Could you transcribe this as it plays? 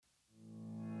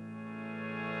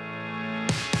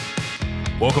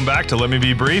Welcome back to Let Me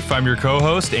Be Brief. I'm your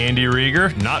co-host, Andy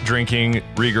Rieger, not drinking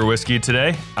Rieger whiskey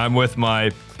today. I'm with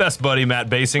my best buddy, Matt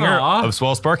Basinger of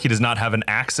Swellspark. He does not have an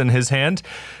axe in his hand.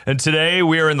 And today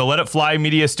we are in the Let It Fly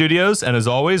Media Studios. And as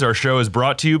always, our show is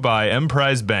brought to you by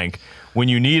Emprise Bank. When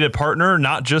you need a partner,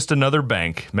 not just another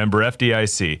bank. Member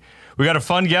FDIC. We got a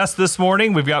fun guest this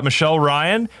morning. We've got Michelle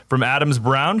Ryan from Adams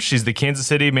Brown. She's the Kansas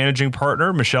City managing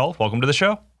partner. Michelle, welcome to the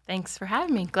show. Thanks for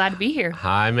having me. Glad to be here.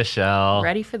 Hi, Michelle.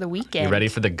 Ready for the weekend. You ready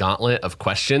for the gauntlet of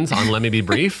questions on Let Me Be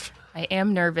Brief? I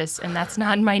am nervous, and that's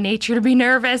not in my nature to be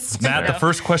nervous. Matt, the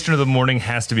first question of the morning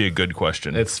has to be a good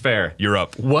question. It's fair. You're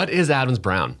up. What is Adams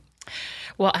Brown?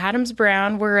 Well, Adams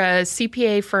Brown, we're a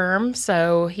CPA firm,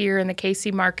 so here in the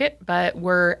KC market, but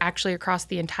we're actually across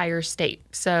the entire state.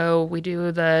 So we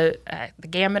do the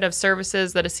gamut of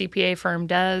services that a CPA firm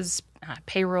does,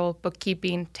 payroll,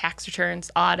 bookkeeping, tax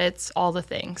returns, audits, all the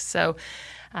things. So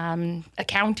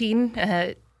accounting,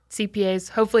 CPAs,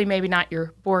 hopefully maybe not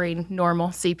your boring normal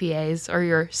CPAs or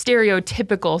your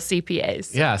stereotypical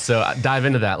CPAs. Yeah, so dive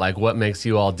into that. Like, what makes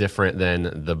you all different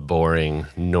than the boring,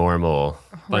 normal,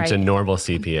 bunch of normal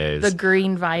CPAs? The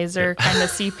green visor kind of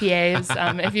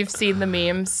CPAs, if you've seen the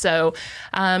memes. So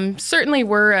certainly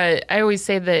I always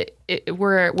say that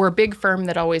we're a big firm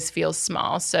that always feels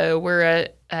small. So we're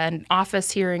an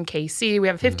office here in KC. We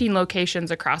have 15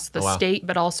 locations across the state,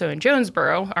 but also in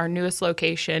Jonesboro, our newest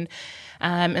location.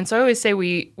 And so I always say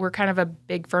we're kind of a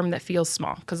big firm that feels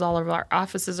small because all of our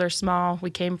offices are small. We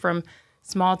came from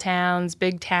small towns,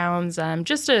 big towns,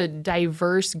 just a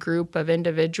diverse group of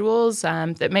individuals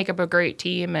that make up a great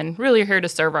team and really are here to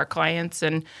serve our clients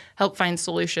and help find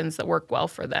solutions that work well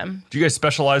for them. Do you guys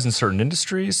specialize in certain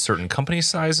industries, certain company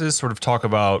sizes? Sort of talk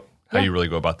about how you really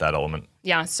go about that element.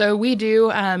 Yeah, so we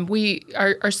do.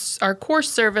 Our core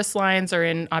service lines are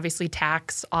in obviously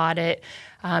tax, audit,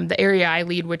 the area I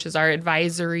lead, which is our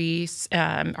advisory,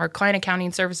 our client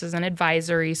accounting services and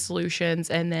advisory solutions,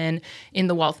 and then in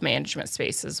the wealth management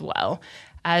space as well.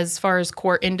 As far as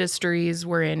core industries,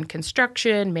 we're in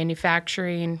construction,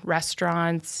 manufacturing,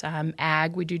 restaurants,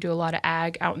 ag. We do a lot of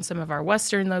ag out in some of our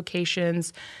western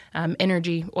locations,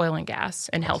 energy, oil and gas,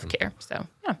 and healthcare. So,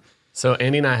 yeah. So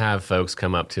Andy and I have folks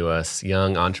come up to us,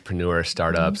 young entrepreneur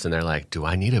startups, and they're like, do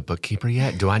I need a bookkeeper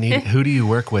yet? Who do you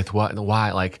work with? What and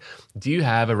why? Like, do you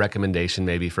have a recommendation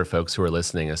maybe for folks who are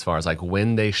listening as far as like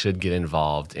when they should get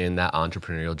involved in that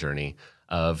entrepreneurial journey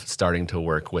of starting to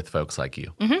work with folks like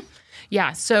you? Mm-hmm.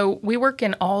 Yeah, so we work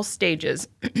in all stages,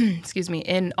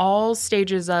 in all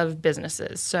stages of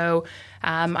businesses. So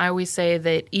I always say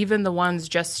that even the ones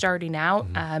just starting out,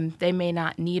 they may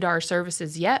not need our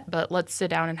services yet, but let's sit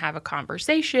down and have a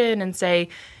conversation and say,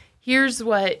 here's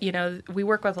what, we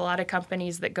work with a lot of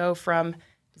companies that go from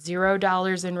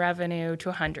 $0 in revenue to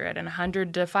 100 and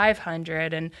 100 to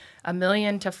 500 and $1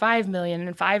 million to 5 million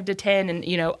and 5 to 10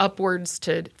 and, upwards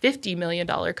to $50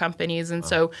 million companies. And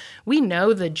so we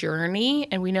know the journey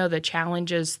and we know the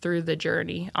challenges through the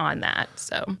journey on that.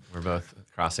 So we're both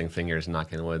crossing fingers,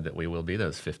 knocking wood that we will be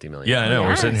those 50 million. Yeah, I know. Yes.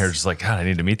 We're sitting here just like, God, I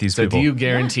need to meet these people. So do you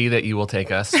guarantee that you will take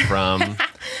us from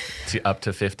up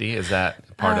to 50? Is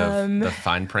that part of the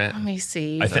fine print? Let me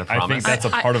see. I think that's a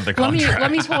part of the contract.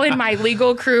 Let me pull in my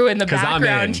legal crew in the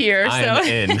background here. I'm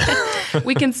in.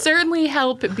 We can certainly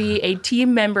help be a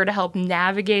team member to help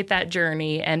navigate that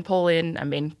journey and pull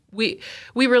in. We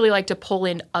really like to pull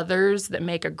in others that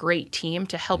make a great team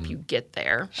to help you get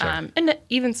there. Sure. And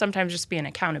even sometimes just be an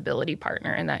accountability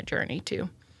partner in that journey too.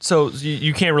 So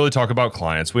you can't really talk about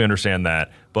clients. We understand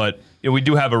that. But we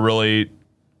do have a really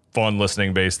fun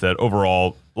listening base that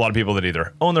overall, a lot of people that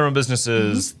either own their own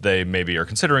businesses, they maybe are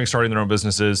considering starting their own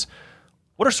businesses.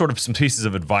 What are sort of some pieces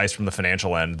of advice from the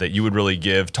financial end that you would really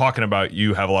give, talking about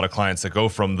you have a lot of clients that go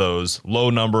from those low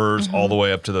numbers all the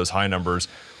way up to those high numbers?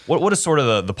 What is sort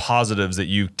of the positives that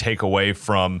you take away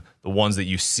from the ones that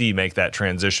you see make that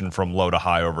transition from low to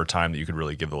high over time that you could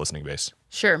really give the listening base?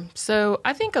 Sure. So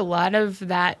I think a lot of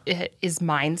that is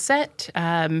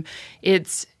mindset.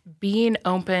 It's being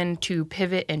open to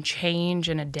pivot and change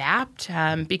and adapt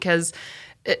because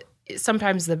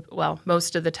sometimes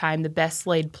most of the time, the best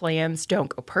laid plans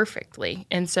don't go perfectly.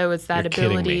 And so it's that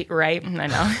ability, right? I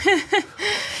know.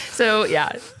 So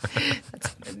yeah,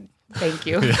 thank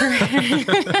you.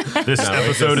 This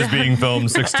episode is being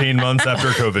filmed 16 months after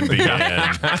COVID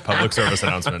began. Public service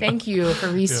announcement. Thank you for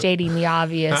restating the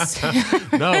obvious.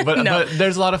 But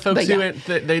there's a lot of folks who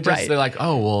they're like,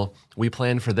 oh, well, we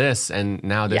planned for this and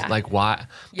now this, like, why?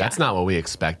 That's not what we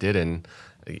expected. And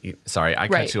Sorry, I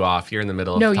cut Right. you off. You're in the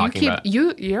middle of No, talking about.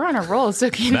 you're on a roll. So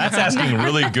keep That's asking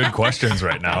really good questions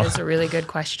right now. That is a really good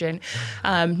question.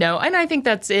 No, and I think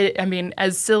that's it. I mean,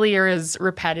 as silly or as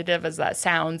repetitive as that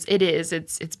sounds, it is.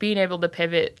 It's being able to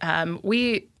pivot.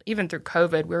 We even through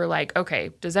COVID, we were like, okay,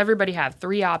 does everybody have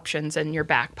 3 options in your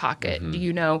back pocket? Do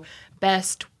you know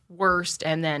best, worst,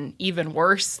 and then even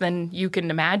worse than you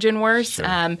can imagine worse?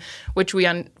 Sure. Which we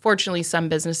unfortunately some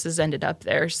businesses ended up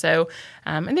there. So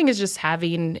I think it's just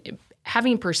having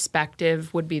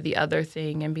perspective would be the other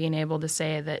thing, and being able to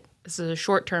say that this is a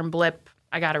short-term blip.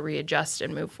 I got to readjust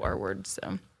and move forward.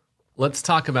 So Let's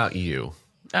talk about you.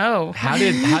 Oh, How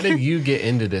did you get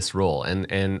into this role?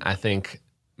 And I think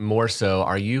more so,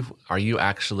 are you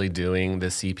actually doing the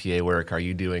CPA work? Are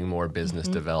you doing more business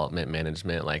development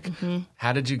management? Like,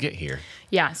 how did you get here?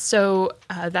 yeah. So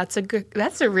that's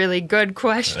a really good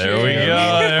question. There we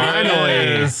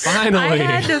go. Finally. I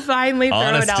had to finally throw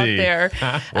it out Honesty. there.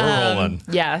 We're rolling.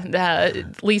 Yeah,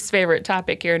 least favorite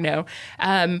topic here. No,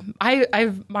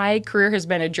 my career has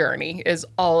been a journey, is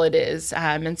all it is.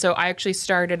 And so I actually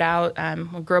started out. I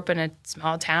grew up in a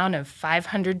small town of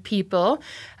 500 people.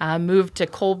 Moved to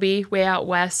Colby, way out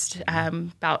west,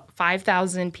 about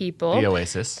 5,000 people. The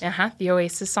Oasis. The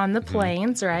Oasis on the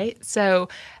plains, right? So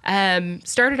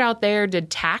started out there,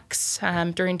 did tax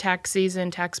during tax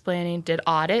season, tax planning, did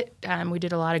audit. We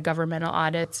did a lot of governmental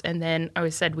audits. And then I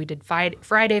always said we did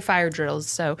Friday fire drills.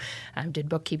 So did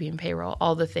bookkeeping, payroll,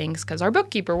 all the things, because our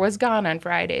bookkeeper was gone on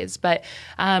Fridays. But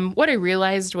what I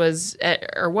realized was,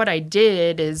 or what I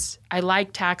did is, I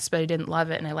liked tax, but I didn't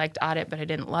love it. And I liked audit, but I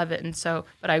didn't love it. And so,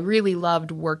 but I really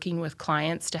loved working with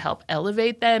clients to help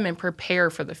elevate them and prepare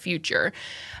for the future.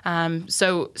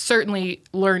 So certainly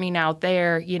learning out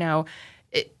there,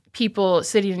 people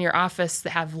sitting in your office that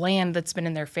have land that's been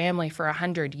in their family for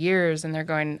 100 years, and they're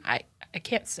going, I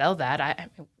can't sell that.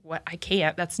 I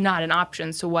can't. That's not an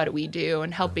option. So what do we do?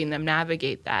 And helping them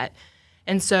navigate that.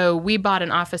 And so we bought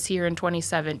an office here in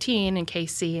 2017, and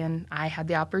Casey and I had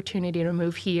the opportunity to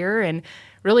move here and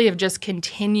really have just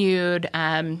continued.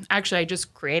 Actually, I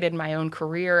just created my own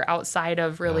career outside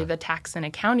of really the tax and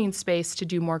accounting space to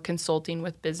do more consulting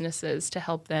with businesses to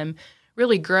help them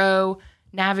really grow,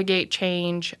 navigate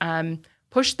change,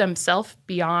 push themselves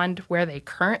beyond where they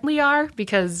currently are,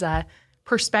 because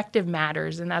perspective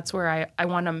matters. And that's where I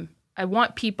want them. I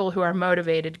want people who are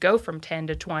motivated to go from 10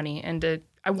 to 20, and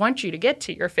I want you to get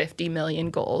to your 50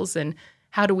 million goals. And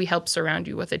how do we help surround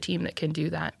you with a team that can do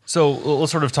that? So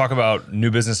let's sort of talk about new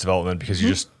business development, because you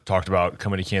just talked about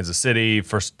coming to Kansas City.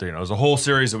 First, there's a whole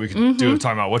series that we could do of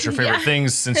talking about what's your favorite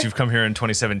things since you've come here in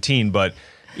 2017. But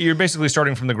you're basically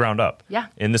starting from the ground up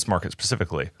in this market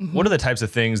specifically. What are the types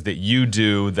of things that you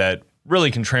do that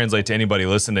really can translate to anybody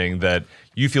listening that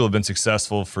you feel have been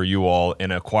successful for you all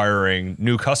in acquiring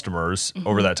new customers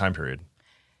over that time period?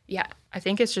 Yeah, I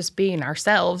think it's just being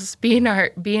ourselves, being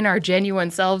our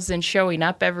genuine selves, and showing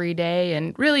up every day,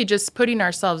 and really just putting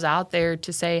ourselves out there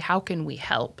to say, how can we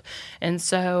help? And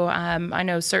so I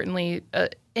know certainly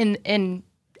in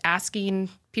asking,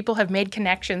 people have made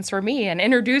connections for me and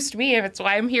introduced me. That's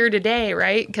why I'm here today,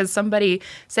 right? Because somebody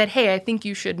said, hey, I think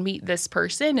you should meet this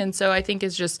person. And so I think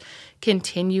it's just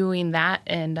continuing that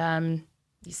and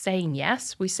saying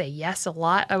yes. We say yes a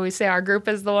lot. I always say our group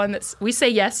is the one we say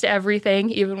yes to everything,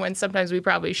 even when sometimes we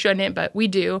probably shouldn't, but we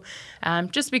do,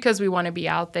 just because we want to be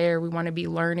out there. We want to be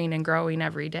learning and growing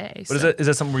every day. But is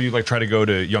that something where you try to go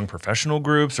to young professional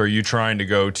groups? Are you trying to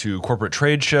go to corporate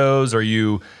trade shows? Are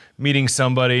you meeting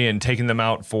somebody and taking them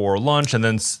out for lunch, and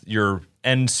then your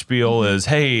end spiel is,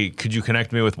 hey, could you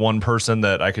connect me with one person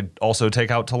that I could also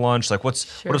take out to lunch? Like what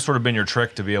has sort of been your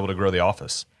trick to be able to grow the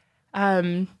office?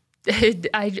 So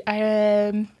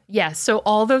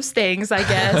all those things, I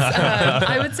guess.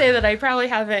 I would say that I probably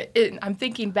haven't. I'm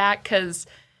thinking back because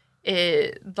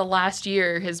the last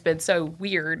year has been so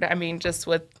weird. I mean, just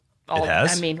with all. It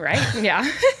has? I mean, right? Yeah.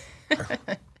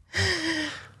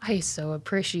 I so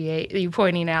appreciate you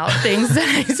pointing out things that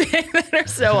I say that are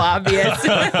so obvious.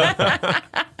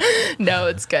 No,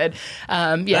 it's good.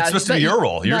 That's supposed to be your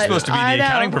role. You're supposed to be the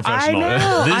accounting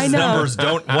professional. These numbers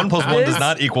don't, 1 + 1 does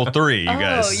not equal 3, you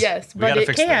guys. Oh, yes, but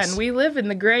it can. This. We live in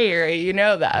the gray area, you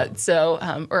know that.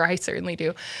 So, or I certainly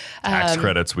do. Tax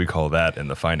credits, we call that in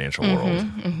the financial world.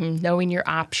 Knowing your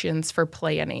options for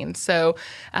planning. So,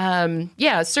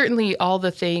 certainly all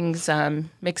the things,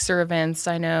 mixer events.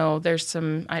 I know there's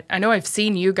some, I know I've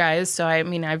seen you guys. So, I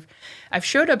mean, I've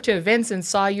showed up to events and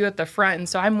saw you at the front, and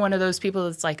so I'm one of those people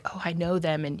that's like, oh, I know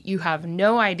them, and you have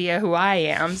no idea who I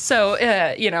am. So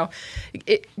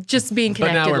just being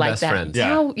connected now we're like best that. friends.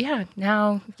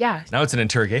 Now it's an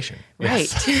interrogation.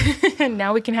 right.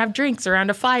 Now we can have drinks around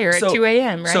a fire So- at 2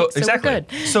 a.m. Right? So we're exactly.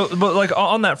 good. So, but like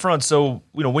on that front, so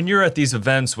when you're at these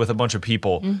events with a bunch of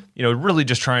people, really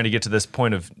just trying to get to this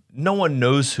point of no one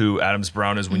knows who Adams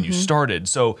Brown is when you started.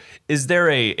 So, is there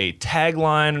a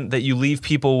tagline that you leave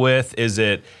people with? Is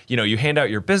it you hand out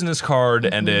your business card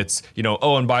and it's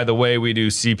oh, and by the way, we do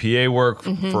CPA work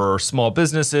for small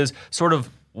businesses. Sort of,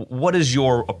 what is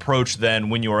your approach then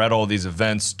when you are at all these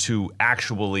events to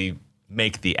actually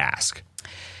make the ask?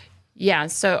 Yeah.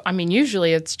 So, I mean,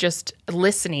 usually it's just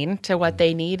listening to what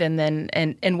they need and then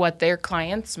and what their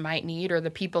clients might need or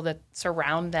the people that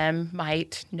surround them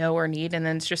might know or need. And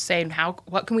then it's just saying,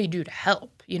 what can we do to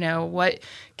help?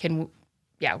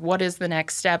 What is the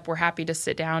next step? We're happy to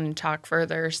sit down and talk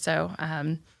further. So, I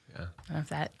don't know if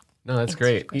that. No, that's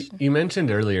great. You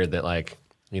mentioned earlier that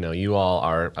you all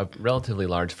are a relatively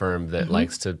large firm that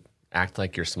likes to act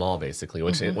like you're small, basically,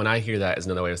 which when I hear that is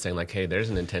another way of saying hey, there's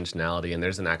an intentionality and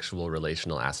there's an actual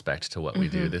relational aspect to what we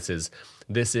do. This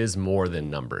is more than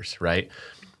numbers, right?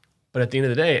 But at the end of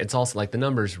the day, it's also the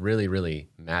numbers really, really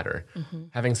matter.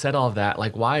 Having said all of that,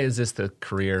 why is this the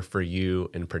career for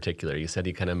you in particular? You said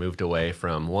you kind of moved away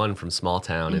from small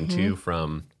town and two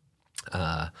from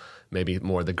maybe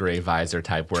more the gray visor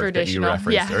type work that you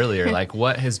referenced earlier.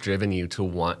 What has driven you to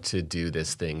want to do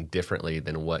this thing differently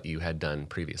than what you had done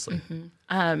previously?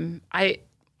 I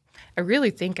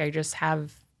really think I just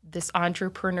have this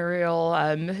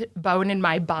entrepreneurial bone in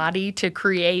my body to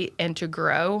create and to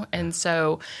grow. And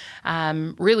so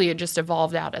really it just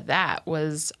evolved out of that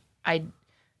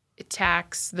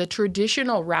the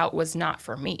traditional route was not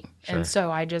for me. Sure. And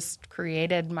so I just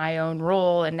created my own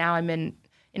role, and now I'm in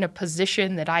a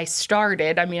position that I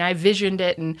started. I mean, I visioned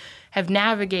it and have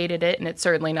navigated it, and it's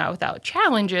certainly not without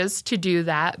challenges to do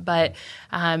that. But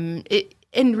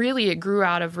it grew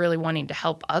out of really wanting to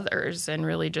help others and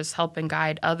really just help and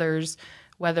guide others,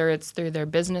 whether it's through their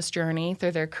business journey,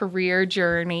 through their career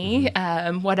journey,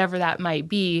 whatever that might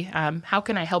be. How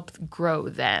can I help grow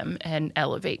them and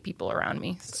elevate people around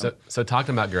me? So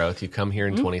talking about growth, you come here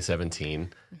in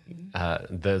 2017.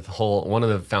 One of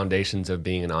the foundations of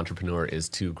being an entrepreneur is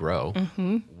to grow.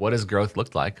 What does growth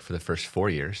look like for the first 4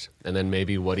 years? And then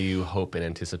maybe what do you hope and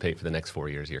anticipate for the next 4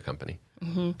 years of your company?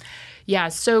 Yeah,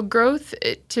 so growth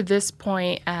to this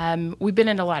point, we've been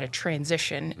in a lot of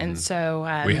transition, and so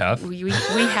we have. We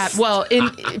have. Well,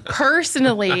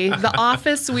 personally, the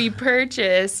office we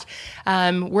purchased,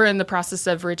 we're in the process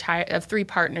of 3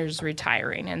 partners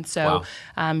retiring, and so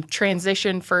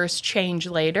transition first, change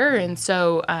later, and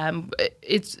so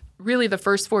it's really the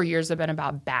first 4 years have been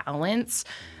about balance,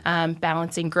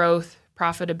 balancing growth,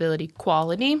 profitability,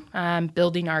 quality,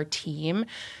 building our team.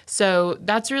 So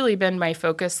that's really been my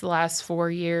focus the last 4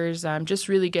 years, just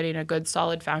really getting a good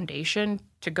solid foundation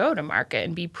to go to market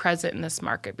and be present in this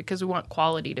market because we want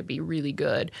quality to be really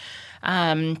good.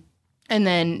 And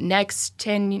then next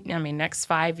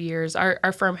 5 years,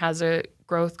 our firm has a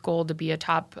growth goal to be a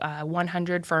top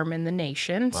 100 firm in the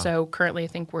nation. Wow. So currently I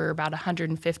think we're about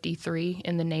 153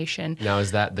 in the nation. Now,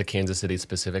 is that the Kansas City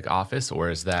specific office or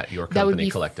is that your company that would be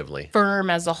collectively? Firm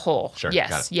as a whole. Sure.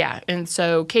 Yes. Yeah. And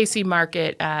so KC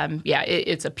Market,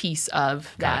 it's a piece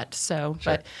of that. So,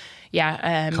 sure. But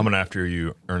yeah. Coming after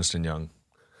you, Ernst & Young.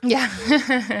 Yeah.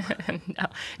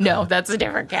 No, that's a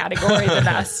different category than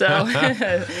us. So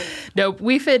no,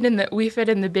 we fit in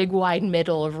the big wide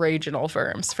middle of regional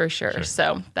firms for sure.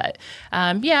 So, but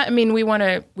we want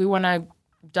to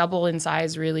double in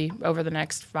size really over the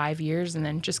next 5 years and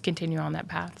then just continue on that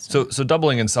path. So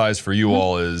doubling in size for you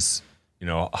all is,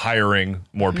 hiring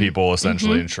more people,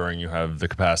 essentially ensuring you have the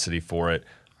capacity for it,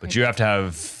 but you have to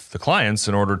have the clients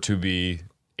in order to be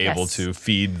able to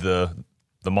feed the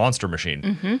monster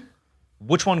machine.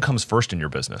 Which one comes first in your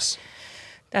business?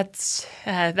 That's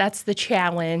the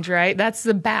challenge, right? That's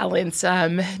the balance.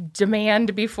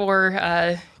 Demand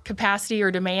before capacity or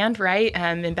demand, right?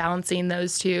 And balancing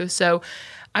those two. So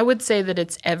I would say that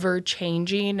it's ever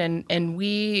changing, and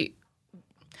we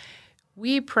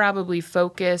probably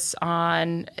focus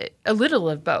on a little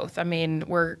of both. I mean,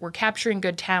 we're capturing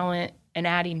good talent and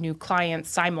adding new clients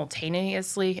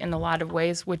simultaneously in a lot of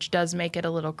ways, which does make it a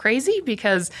little crazy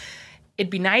because it'd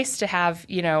be nice to have,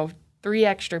 3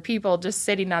 extra people just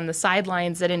sitting on the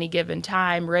sidelines at any given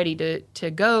time, ready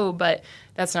to go. But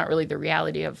that's not really the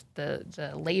reality of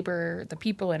the labor, the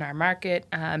people in our market,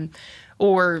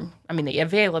 or the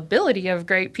availability of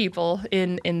great people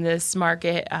in this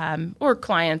market, or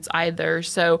clients either.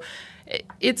 So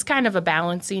it's kind of a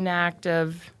balancing act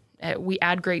of we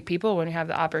add great people when we have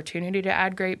the opportunity to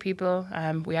add great people.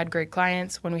 We add great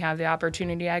clients when we have the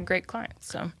opportunity to add great clients.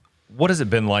 So, what has it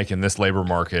been like in this labor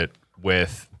market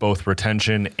with both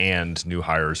retention and new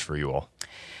hires for you all?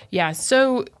 Yeah,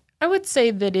 so I would say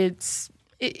that it's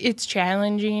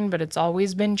challenging, but it's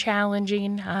always been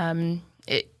challenging.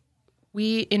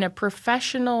 We, in a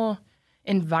professional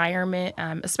environment,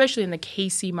 especially in the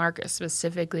KC market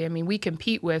specifically, we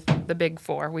compete with the Big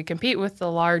Four. We compete with the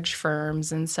large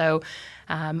firms. And so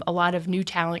a lot of new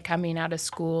talent coming out of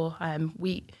school,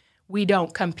 we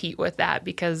don't compete with that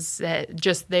because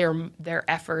just their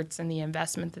efforts and the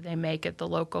investment that they make at the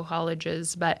local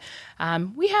colleges. But I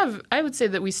would say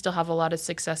that we still have a lot of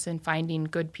success in finding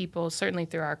good people, certainly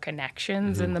through our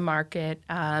connections in the market,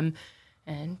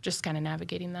 and just kind of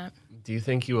navigating that. Do you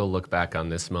think you will look back on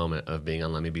this moment of being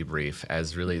on Let Me Be Brief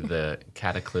as really the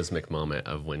cataclysmic moment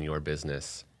of when your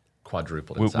business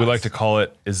quadrupled in size? We like to call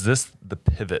it, is this the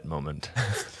pivot moment?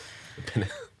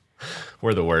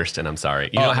 We're the worst, and I'm sorry.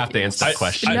 You don't have to answer that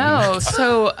question. No,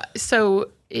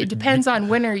 so it depends on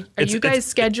when are you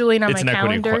guys scheduling on my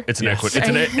calendar? It's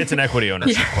an equity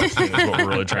ownership question is what we're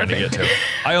really trying to get to.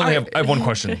 I have one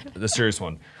question, the serious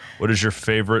one. What is your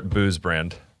favorite booze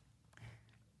brand?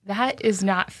 That is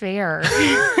not fair.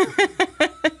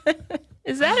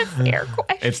 Is that a fair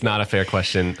question? It's not a fair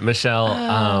question.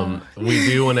 Michelle, we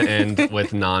do want to end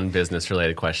with non-business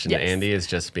related question. Yes. Andy is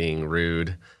just being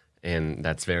rude, and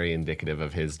that's very indicative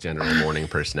of his general morning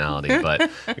personality. But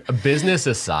business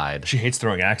aside, she hates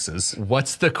throwing axes.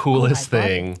 What's the coolest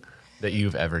thing that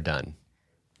you've ever done?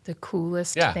 The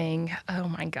coolest thing? Oh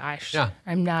my gosh. Yeah.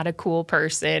 I'm not a cool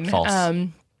person. False.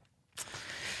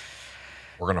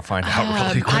 We're going to find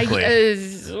out really quickly.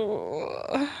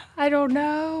 I don't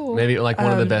know. Maybe like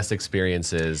one of the best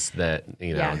experiences that,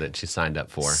 that she signed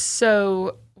up for.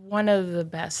 So one of the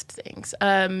best things.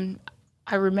 I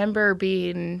remember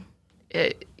being,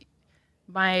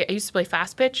 I used to play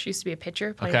fast pitch. Used to be a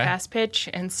pitcher playing fast pitch.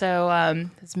 And so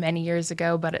it was many years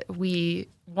ago, but we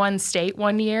won state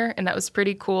one year, and that was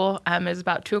pretty cool. It was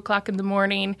about 2:00 in the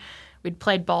morning. We'd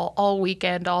played ball all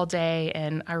weekend, all day.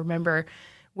 And I remember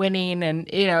winning, and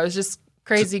it was just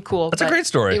crazy cool. That's a great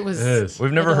story. It was.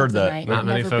 We've never heard that. Not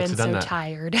many folks have done that.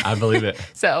 Tired. I believe it.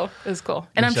 So it was cool,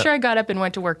 and I'm sure I got up and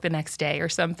went to work the next day or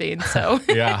something. So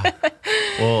yeah.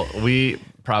 Well, we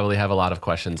probably have a lot of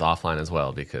questions offline as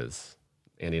well because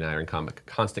Andy and I are in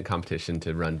constant competition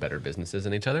to run better businesses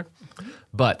than each other.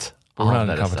 But we're not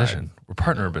in competition. We're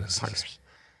partner businesses.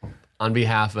 On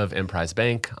behalf of Emprise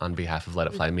Bank, on behalf of Let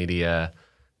It Fly Media,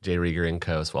 Jay Rieger &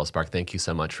 Co., Swell Spark, thank you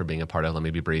so much for being a part of Let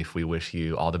Me Be Brief. We wish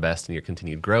you all the best in your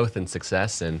continued growth and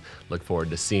success, and look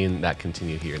forward to seeing that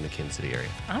continue here in the Kansas City area.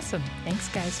 Awesome. Thanks,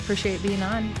 guys. Appreciate being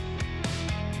on.